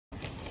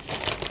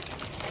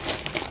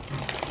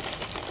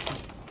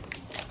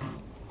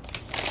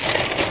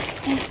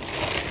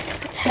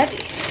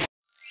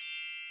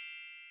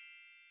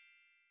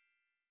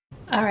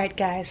All right,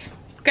 guys,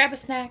 grab a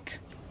snack,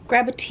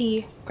 grab a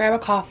tea, grab a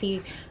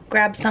coffee,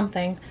 grab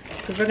something,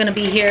 because we're gonna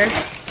be here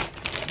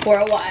for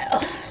a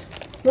while.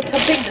 Look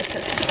how big this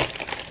is.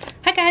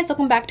 Hi guys,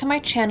 welcome back to my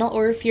channel,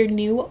 or if you're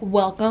new,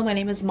 welcome. My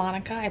name is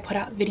Monica. I put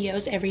out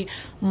videos every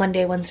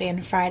Monday, Wednesday,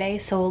 and Friday,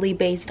 solely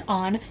based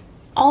on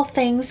all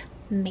things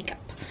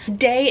makeup.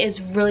 Today is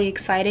really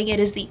exciting.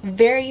 It is the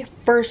very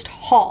first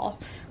haul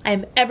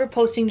I'm ever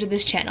posting to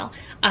this channel.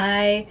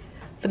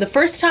 For the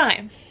first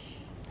time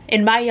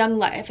in my young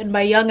life, and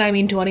by young I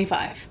mean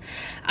 25,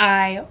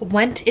 I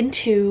went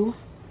into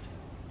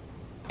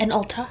an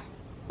Ulta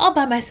all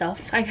by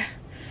myself. I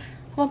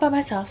went by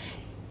myself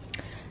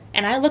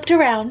and I looked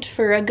around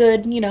for a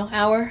good,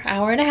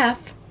 hour and a half,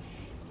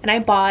 and I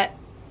bought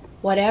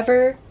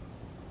whatever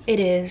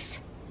it is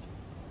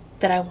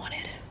that I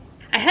wanted.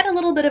 I had a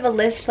little bit of a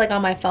list like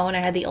on my phone. I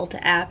had the Ulta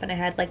app and I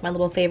had like my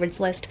little favorites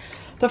list,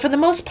 but for the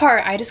most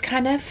part I just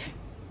kind of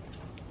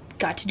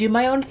got to do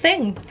my own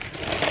thing.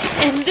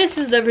 And this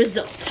is the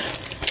result.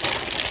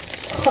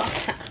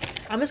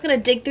 I'm just gonna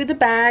dig through the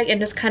bag and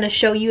just kind of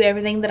show you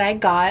everything that I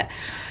got.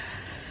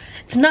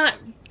 It's not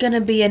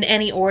gonna be in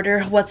any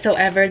order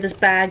whatsoever. This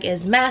bag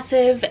is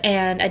massive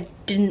and I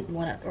didn't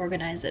want to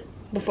organize it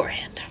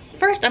beforehand.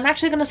 First, I'm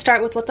actually gonna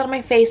start with what's on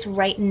my face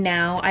right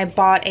now. I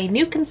bought a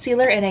new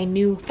concealer and a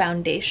new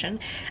foundation.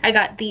 I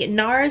got the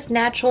NARS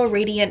Natural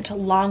Radiant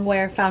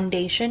Longwear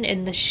Foundation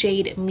in the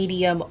shade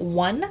Medium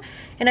 1.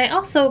 And I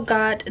also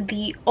got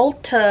the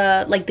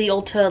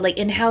Ulta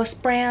in-house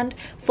brand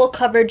full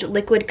coverage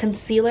liquid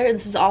concealer.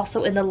 This is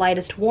also in the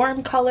lightest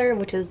warm color,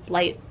 which is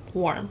light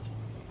warm.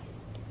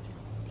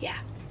 Yeah.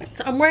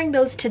 So I'm wearing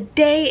those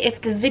today. If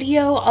the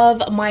video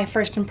of my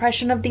first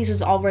impression of these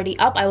is already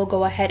up, I will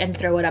go ahead and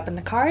throw it up in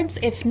the cards.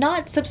 If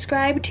not,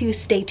 subscribe to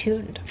stay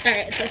tuned. All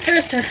right, so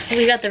first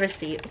we got the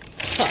receipt.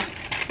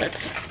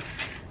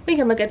 We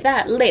can look at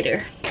that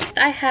later.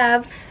 I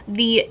have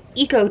the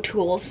Eco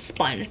Tools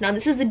sponge. Now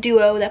this is the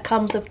duo that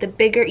comes with the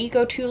bigger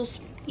Eco Tools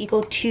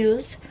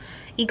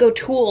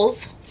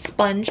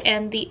sponge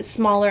and the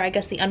smaller, I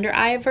guess, the under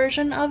eye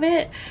version of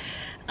it.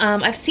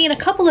 I've seen a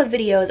couple of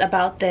videos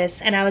about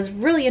this and I was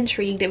really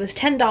intrigued. It was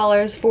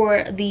 $10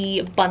 for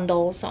the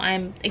bundle, so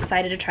I'm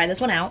excited to try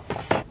this one out.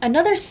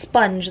 Another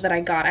sponge that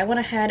I went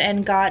ahead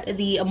and got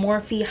the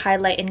Morphe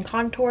Highlight and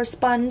Contour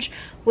Sponge,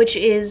 which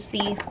is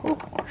the,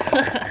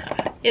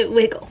 it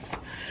wiggles.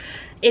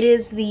 It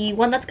is the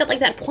one that's got like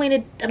that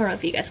pointed, I don't know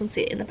if you guys can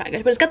see it in the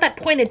package, but it's got that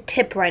pointed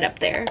tip right up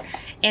there.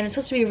 And it's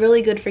supposed to be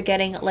really good for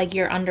getting like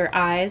your under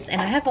eyes.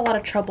 And I have a lot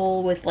of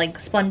trouble with like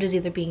sponges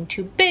either being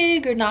too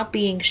big or not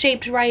being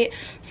shaped right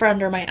for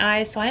under my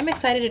eyes. So I'm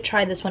excited to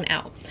try this one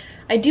out.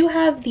 I do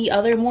have the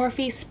other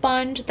Morphe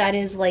sponge that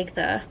is like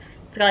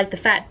it's got like the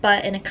fat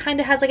butt and it kind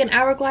of has like an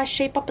hourglass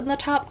shape up in the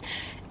top.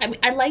 I mean,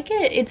 I like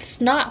it.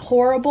 It's not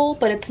horrible,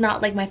 but it's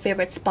not like my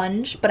favorite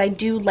sponge, but I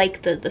do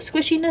like the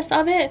squishiness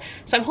of it.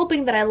 So I'm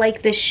hoping that I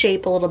like this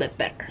shape a little bit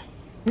better.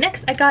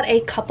 Next, I got a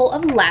couple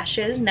of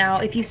lashes. Now,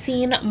 if you've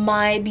seen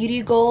my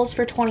beauty goals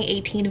for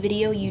 2018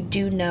 video, you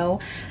do know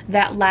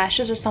that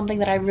lashes are something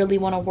that I really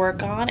want to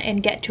work on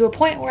and get to a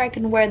point where I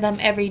can wear them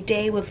every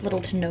day with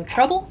little to no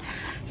trouble.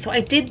 So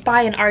I did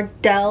buy an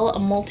Ardell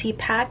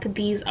multi-pack.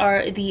 These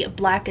are the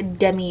Black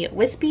Demi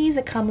Wispies.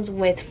 It comes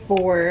with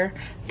 4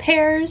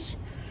 pairs.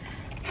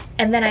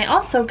 And then I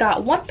also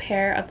got 1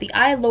 pair of the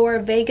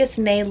Eylure Vegas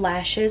Nail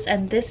lashes,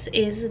 and this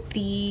is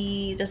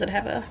the, does it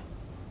have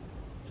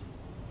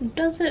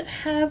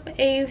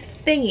a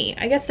thingy?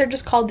 I guess they're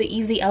just called the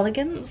Easy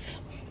Elegance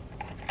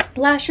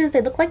lashes.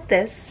 They look like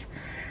this.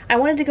 I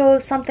wanted to go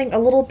with something a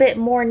little bit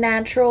more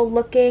natural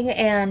looking,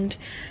 and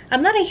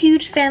I'm not a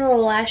huge fan of the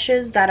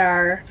lashes that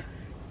are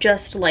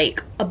just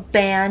like a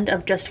band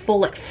of just full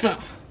like,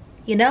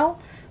 you know?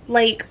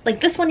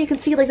 Like this one, you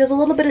can see like there's a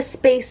little bit of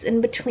space in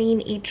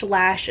between each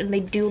lash and they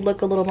do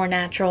look a little more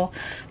natural.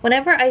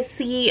 Whenever I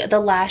see the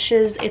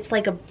lashes, it's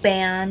like a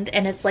band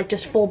and it's like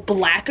just full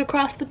black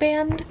across the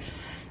band.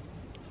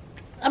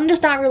 I'm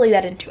just not really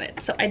that into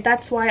it. So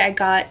that's why I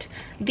got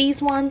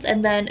these ones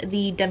and then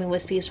the Demi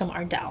Wispies from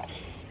Ardell.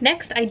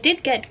 Next, I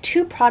did get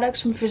 2 products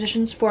from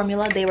Physicians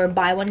Formula. They were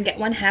buy one, get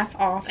one half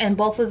off, and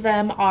both of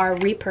them are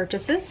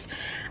repurchases.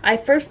 I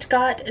first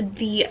got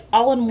the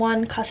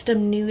all-in-one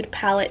custom nude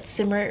palette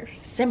shimmer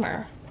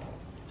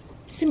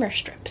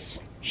strips.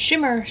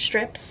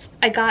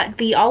 I got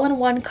the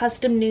all-in-one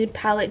custom nude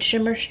palette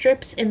shimmer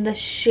strips in the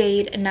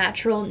shade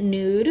Natural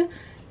Nude.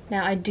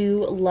 Now, I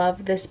do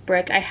love this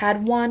brick. I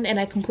had one and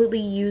I completely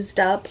used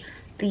up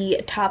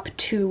the top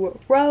 2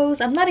 rows.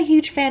 I'm not a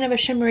huge fan of a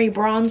shimmery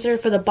bronzer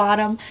for the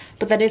bottom,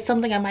 but that is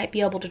something I might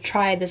be able to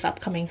try this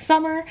upcoming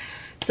summer.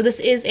 So this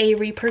is a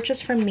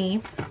repurchase from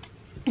me.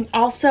 And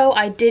also,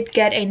 I did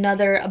get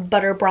another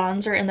butter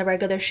bronzer in the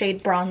regular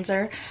shade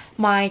bronzer.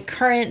 My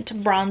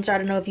current bronzer, I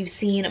don't know if you've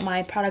seen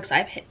my products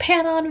I've hit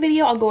pan on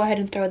video. I'll go ahead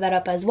and throw that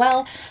up as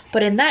well.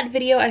 But in that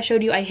video, I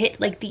showed you I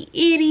hit like the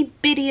itty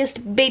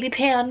bittiest baby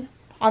pan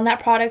on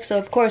that product. So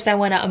of course I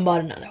went out and bought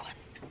another one.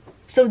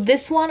 So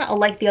this one,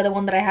 like the other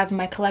one that I have in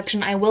my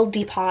collection, I will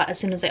depot as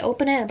soon as I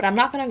open it, but I'm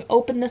not going to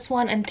open this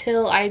one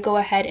until I go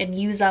ahead and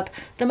use up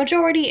the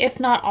majority, if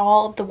not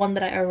all, of the one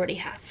that I already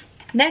have.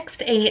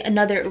 Next,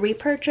 another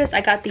repurchase.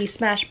 I got the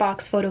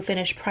Smashbox Photo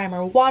Finish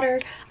Primer Water.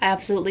 I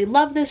absolutely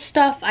love this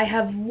stuff. I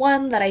have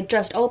one that I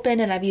just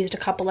opened and I've used a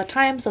couple of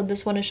times, so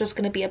this one is just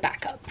going to be a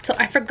backup. So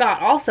I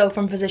forgot also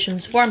from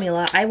Physicians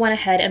Formula, I went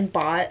ahead and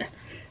bought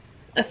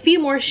a few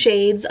more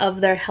shades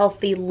of their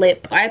Healthy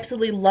Lip. I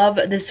absolutely love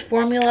this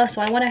formula,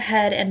 so I went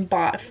ahead and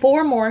bought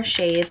 4 more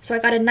shades. So I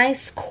got a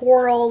nice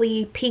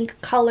corally pink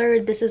color.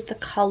 This is the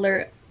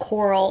color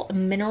Coral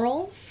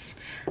Minerals.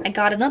 I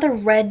got another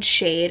red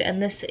shade,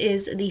 and this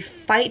is the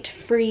Fight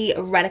Free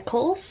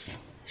Reticles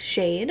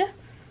shade.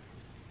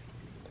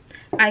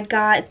 I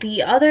got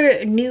the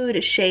other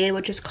nude shade,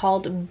 which is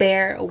called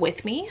Bear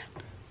With Me.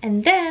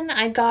 And then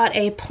I got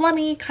a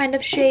plummy kind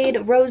of shade,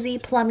 rosy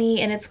plummy,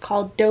 and it's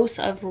called Dose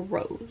of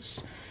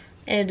Rose.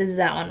 And it is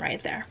that one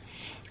right there.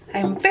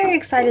 I'm very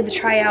excited to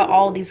try out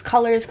all these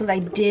colors because I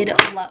did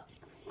love,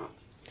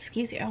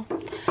 excuse you,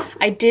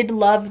 I did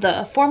love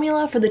the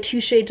formula for the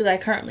 2 shades that I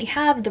currently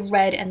have, the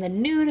red and the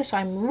nude, so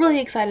I'm really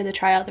excited to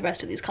try out the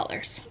rest of these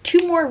colors.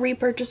 2 more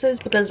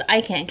repurchases because I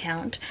can't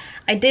count.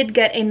 I did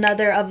get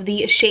another of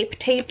the Shape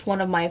Tape,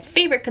 one of my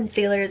favorite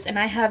concealers, and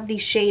I have the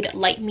shade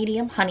Light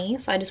Medium Honey,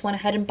 so I just went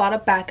ahead and bought a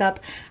backup.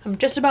 I'm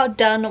just about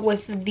done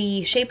with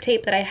the Shape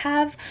Tape that I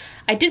have.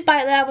 I did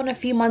buy that one a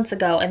few months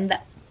ago, and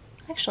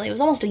actually it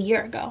was almost a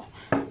year ago.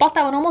 Bought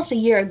that one almost a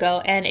year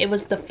ago, and it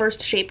was the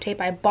first Shape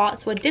Tape I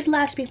bought, so it did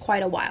last me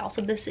quite a while.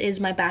 So this is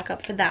my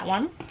backup for that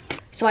one.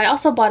 So I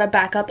also bought a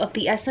backup of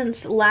the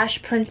Essence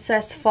Lash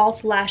Princess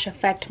False Lash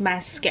Effect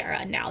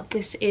Mascara. Now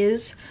this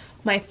is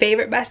my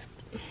favorite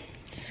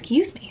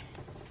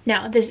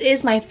Now this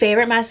is my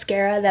favorite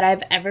mascara that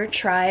I've ever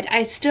tried.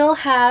 I still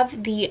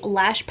have the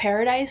Lash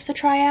Paradise to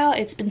try out.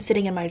 It's been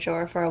sitting in my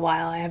drawer for a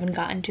while. I haven't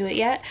gotten to it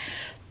yet,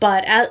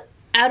 but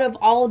out of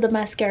all of the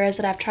mascaras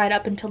that I've tried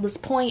up until this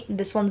point,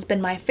 this one's been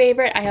my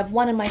favorite. I have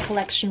one in my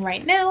collection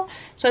right now,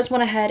 so I just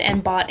went ahead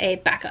and bought a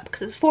backup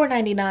because it's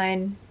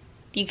 $4.99.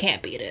 You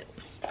can't beat it.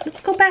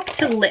 Let's go back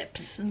to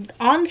lips.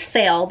 On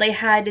sale, they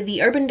had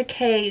the Urban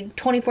Decay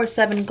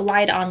 24/7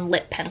 Glide On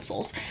Lip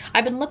Pencils.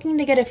 I've been looking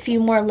to get a few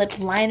more lip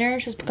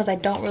liners just because I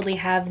don't really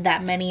have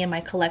that many in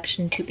my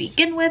collection to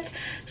begin with.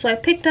 So I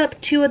picked up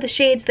 2 of the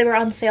shades. They were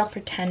on sale for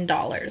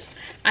 $10.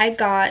 I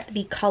got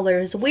the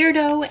colors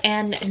Weirdo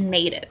and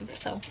Native.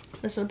 So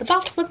this is what the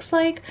box looks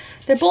like.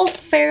 They're both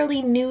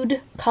fairly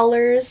nude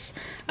colors.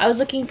 I was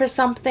looking for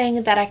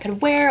something that I could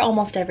wear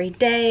almost every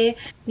day.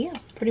 Yeah,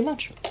 pretty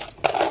much.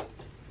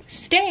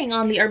 Staying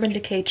on the Urban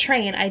Decay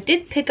train, I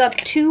did pick up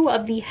 2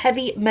 of the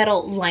heavy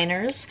metal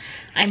liners.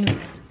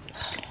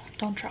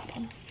 Don't drop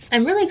them.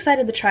 I'm really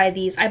excited to try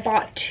these. I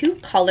bought 2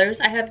 colors.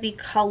 I have the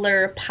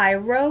color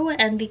Pyro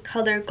and the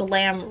color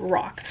Glam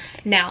Rock.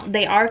 Now,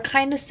 they are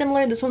kind of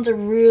similar. This one's a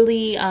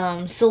really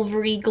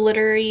silvery,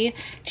 glittery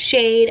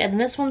shade, and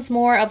this one's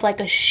more of like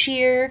a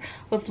sheer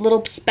with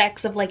little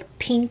specks of like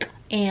pink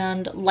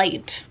and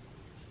light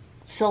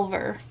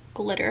silver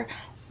glitter.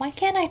 Why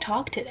can't I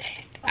talk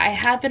today? I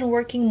have been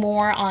working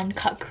more on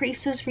cut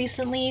creases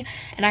recently,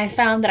 and I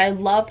found that I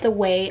love the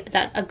way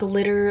that a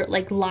glitter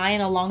like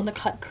line along the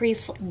cut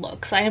crease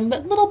looks. I am a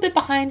little bit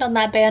behind on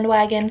that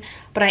bandwagon,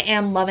 but I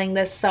am loving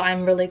this, so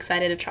I'm really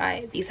excited to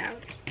try these out.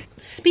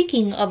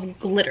 Speaking of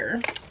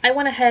glitter, I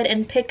went ahead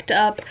and picked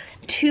up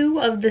 2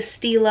 of the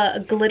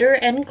Stila Glitter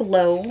and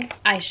Glow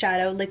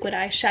eyeshadow, liquid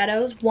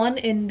eyeshadows, one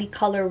in the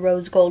color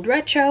Rose Gold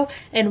Retro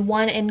and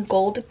one in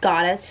Gold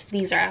Goddess.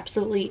 These are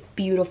absolutely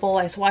beautiful.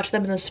 I swatched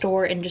them in the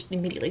store and just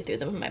immediately threw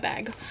them in my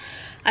bag.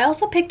 I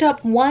also picked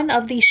up one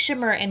of the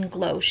Shimmer and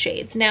Glow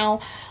shades. Now,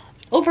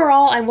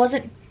 overall, I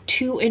wasn't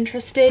too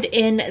interested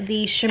in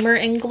the Shimmer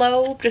and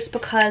Glow just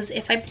because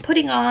if I'm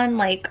putting on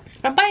like,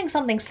 if I'm buying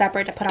something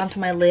separate to put onto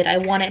my lid, I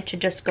want it to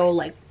just go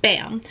like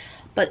bam,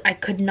 but I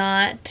could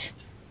not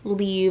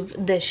leave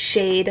the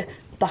shade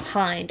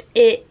behind.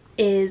 It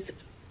is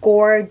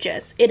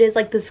gorgeous. It is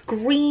like this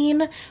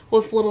green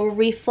with little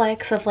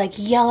reflex of like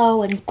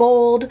yellow and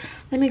gold.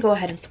 Let me go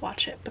ahead and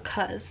swatch it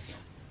because,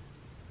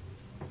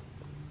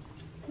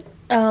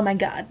 oh my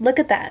god, look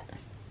at that.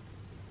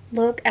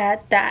 Look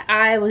at that.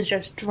 I was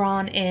just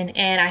drawn in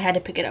and I had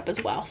to pick it up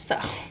as well. So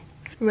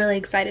really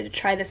excited to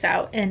try this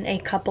out in a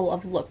couple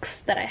of looks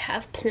that I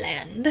have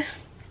planned.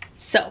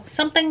 So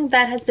something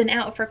that has been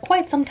out for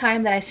quite some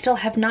time that I still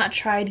have not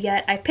tried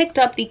yet, I picked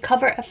up the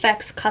Cover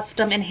FX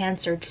Custom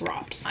Enhancer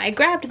Drops. I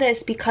grabbed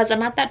this because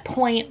I'm at that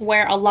point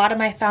where a lot of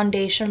my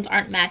foundations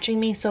aren't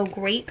matching me so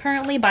great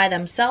currently by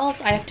themselves.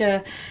 I have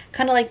to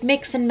kind of like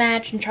mix and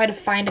match and try to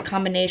find a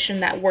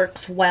combination that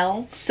works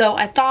well. So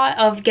I thought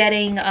of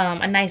getting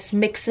a nice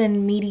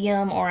mix-in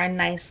medium or a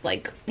nice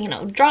like, you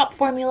know, drop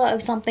formula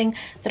of something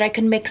that I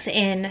can mix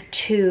in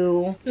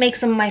to make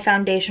some of my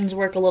foundations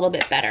work a little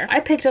bit better. I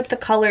picked up the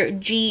color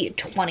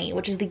G20,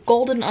 which is the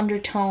golden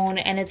undertone,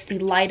 and it's the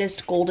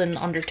lightest golden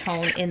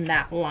undertone in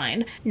that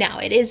line. Now,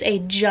 it is a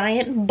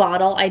giant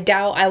bottle. I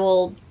doubt I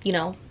will, you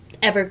know,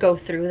 ever go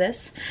through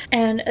this.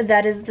 And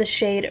that is the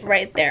shade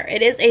right there.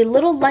 It is a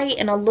little light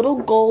and a little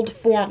gold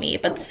for me,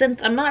 but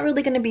since I'm not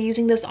really going to be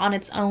using this on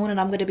its own and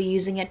I'm going to be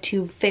using it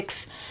to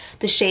fix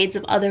the shades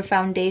of other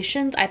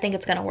foundations, I think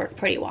it's going to work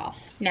pretty well.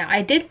 Now,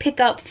 I did pick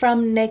up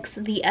from NYX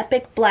the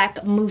Epic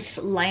Black Mousse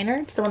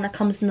Liner. It's the one that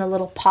comes in the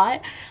little pot.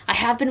 I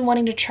have been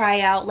wanting to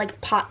try out like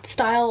pot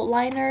style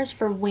liners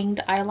for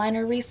winged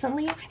eyeliner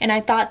recently, and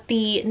I thought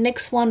the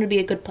NYX one would be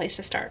a good place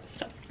to start.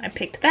 So I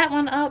picked that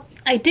one up.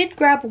 I did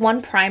grab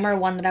one primer,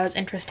 one that I was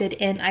interested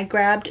in. I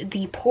grabbed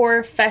the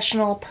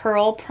Professional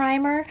Pearl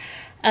Primer.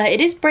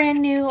 It is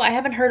brand new. I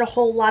haven't heard a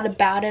whole lot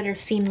about it or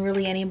seen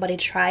really anybody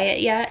try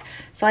it yet,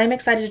 so I'm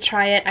excited to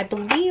try it. I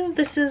believe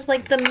this is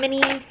like the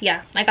mini.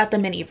 Yeah, I got the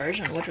mini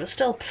version, which was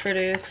still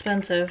pretty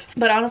expensive.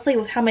 But honestly,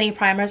 with how many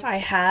primers I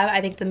have, I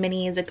think the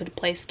mini is a good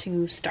place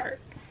to start.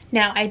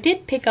 Now, I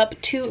did pick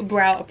up 2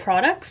 brow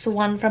products,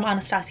 one from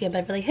Anastasia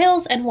Beverly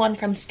Hills and one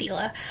from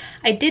Stila.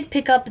 I did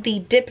pick up the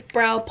Dip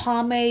Brow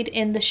Pomade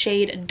in the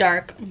shade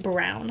Dark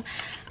Brown.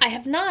 I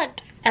have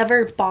not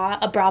ever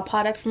bought a brow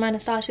product from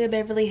Anastasia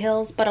Beverly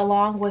Hills, but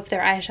along with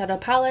their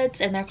eyeshadow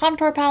palettes and their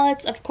contour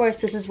palettes, of course,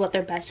 this is what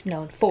they're best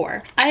known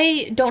for.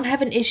 I don't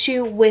have an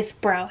issue with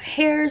brow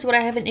hairs. What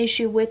I have an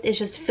issue with is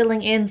just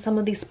filling in some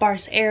of these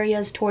sparse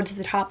areas towards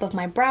the top of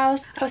my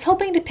brows. I was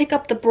hoping to pick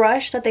up the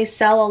brush that they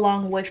sell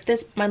along with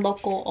this. My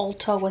local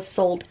Ulta was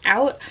sold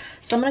out,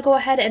 so I'm gonna go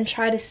ahead and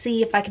try to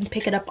see if I can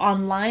pick it up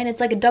online.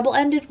 It's like a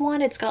double-ended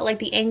one. It's got like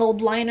the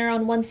angled liner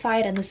on one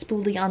side and the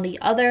spoolie on the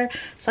other,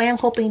 so I am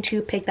hoping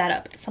to pick that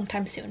up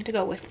sometime soon to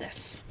go with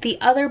this. The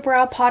other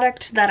brow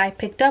product that I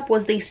picked up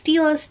was the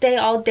Stila Stay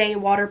All Day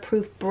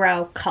Waterproof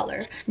Brow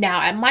Color. Now,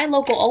 at my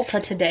local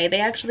Ulta today, they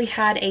actually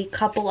had a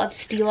couple of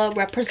Stila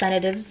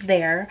representatives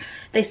there.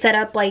 They set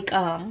up like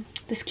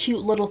this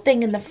cute little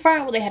thing in the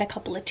front where they had a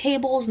couple of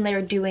tables and they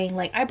were doing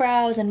like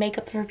eyebrows and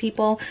makeup for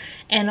people,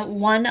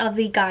 and one of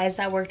the guys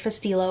that worked for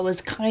Stila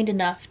was kind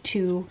enough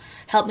to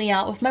help me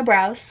out with my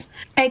brows.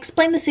 I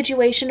explained the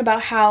situation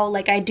about how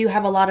like I do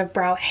have a lot of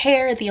brow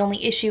hair. The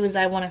only issue is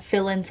I want to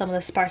fill in some of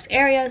the sparse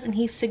areas, and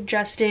he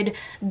suggested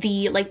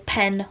the like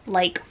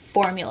pen-like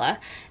formula.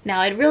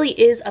 Now, it really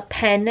is a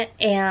pen,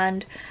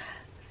 and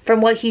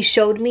from what he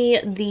showed me,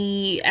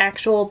 the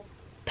actual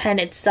pen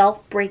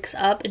itself breaks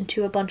up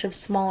into a bunch of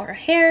smaller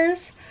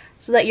hairs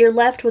so that you're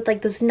left with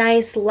like this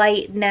nice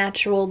light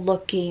natural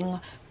looking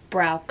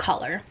brow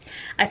color.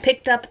 I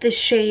picked up the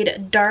shade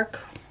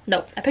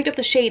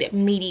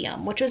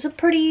medium, which is a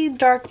pretty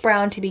dark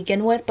brown to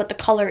begin with, but the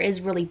color is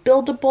really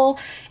buildable,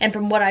 and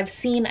from what I've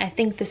seen, I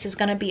think this is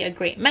going to be a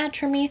great match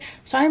for me.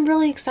 So I'm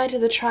really excited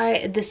to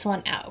try this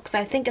one out because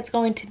I think it's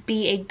going to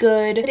be a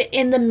good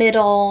in the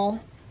middle.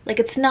 Like,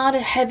 it's not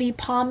a heavy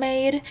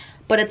pomade,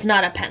 but it's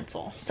not a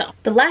pencil. So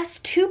the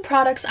last 2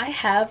 products I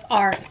have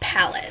are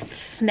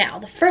palettes. Now,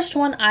 the first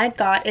one I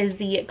got is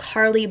the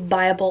Carly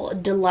Bible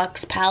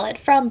Deluxe palette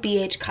from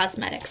BH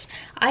Cosmetics.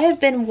 I have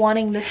been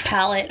wanting this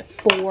palette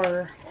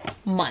for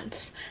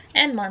months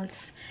and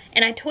months,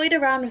 and I toyed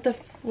around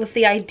with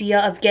the idea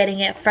of getting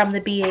it from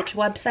the BH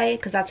website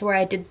because that's where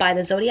I did buy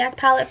the Zodiac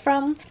palette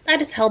from. I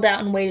just held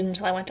out and waited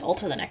until I went to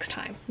Ulta the next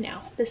time.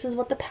 Now, this is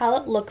what the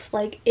palette looks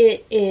like.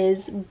 It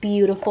is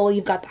beautiful.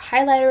 You've got the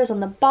highlighters on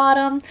the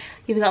bottom.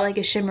 You've got like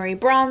a shimmery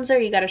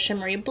bronzer. You got a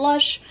shimmery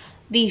blush.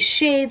 These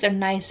shades are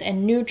nice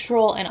and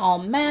neutral and all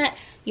matte.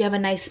 You have a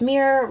nice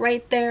mirror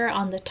right there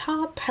on the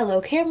top.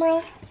 Hello,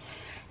 camera.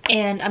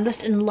 And I'm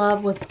just in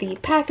love with the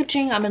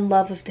packaging. I'm in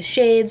love with the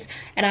shades,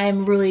 and I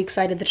am really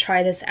excited to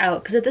try this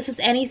out because if this is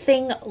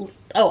anything,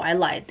 oh, I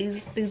lied,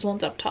 these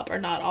ones up top are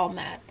not all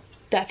matte.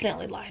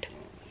 Definitely lied.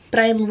 But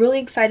I am really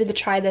excited to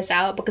try this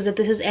out because if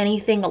this is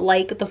anything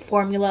like the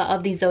formula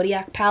of the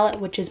Zodiac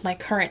palette, which is my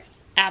current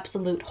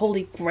absolute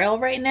holy grail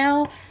right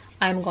now,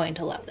 I'm going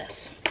to love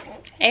this.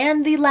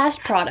 And the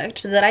last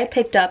product that I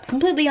picked up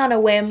completely on a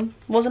whim,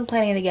 wasn't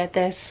planning to get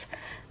this,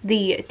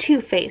 the Too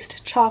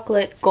Faced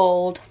Chocolate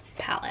Gold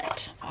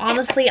palette.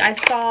 Honestly, I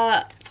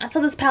saw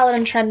this palette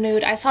in Trend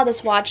Nude. I saw the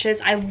swatches.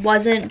 I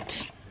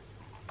wasn't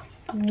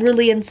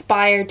really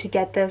inspired to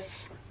get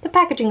this. The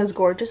packaging is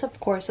gorgeous, of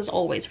course, as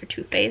always for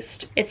Too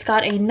Faced. It's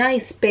got a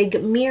nice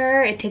big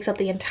mirror. It takes up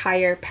the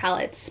entire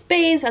palette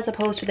space as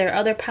opposed to their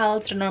other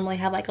palettes that normally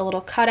have like a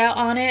little cutout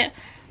on it.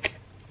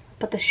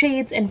 But the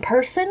shades in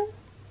person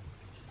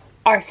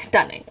are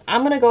stunning.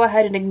 I'm gonna go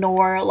ahead and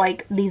ignore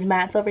like these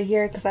mattes over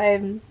here because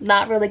I'm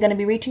not really gonna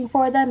be reaching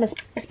for them,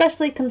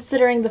 especially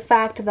considering the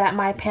fact that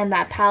my Pan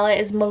That palette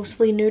is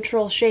mostly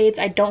neutral shades.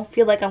 I don't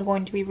feel like I'm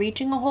going to be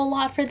reaching a whole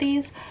lot for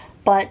these,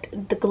 but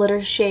the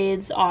glitter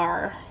shades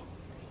are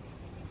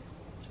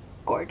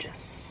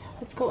gorgeous.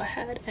 Let's go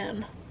ahead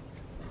and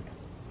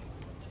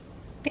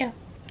yeah.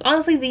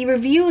 Honestly, the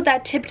review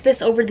that tipped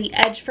this over the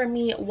edge for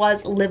me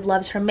was Liv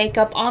Loves Her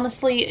Makeup.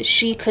 Honestly,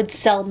 she could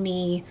sell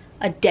me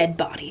a dead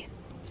body.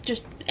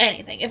 Just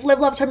anything. If Liv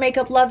Loves Her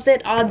Makeup loves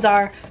it, odds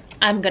are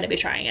I'm gonna be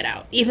trying it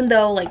out. Even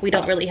though like we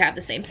don't really have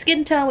the same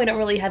skin tone, we don't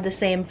really have the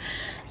same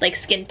like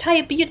skin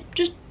type, you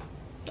just,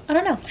 I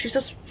don't know, she's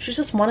just she's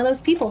just one of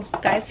those people,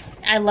 guys.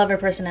 I love her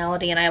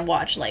personality and I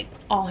watch like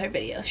all her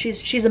videos.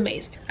 She's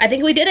amazing. I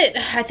think we did it.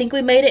 I think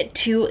we made it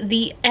to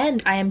the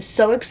end. I am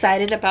so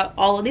excited about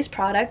all of these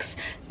products.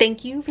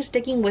 Thank you for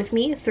sticking with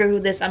me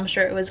through this, I'm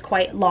sure it was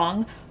quite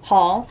long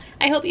haul.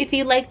 I hope if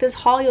you like this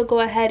haul, you'll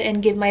go ahead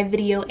and give my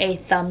video a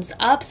thumbs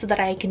up so that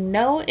I can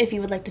know if you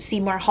would like to see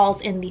more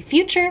hauls in the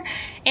future.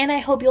 And I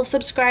hope you'll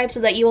subscribe so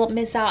that you won't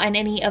miss out on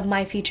any of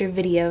my future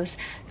videos.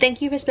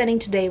 Thank you for spending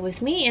today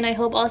with me, and I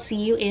hope I'll see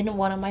you in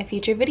one of my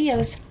future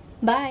videos.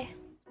 Bye.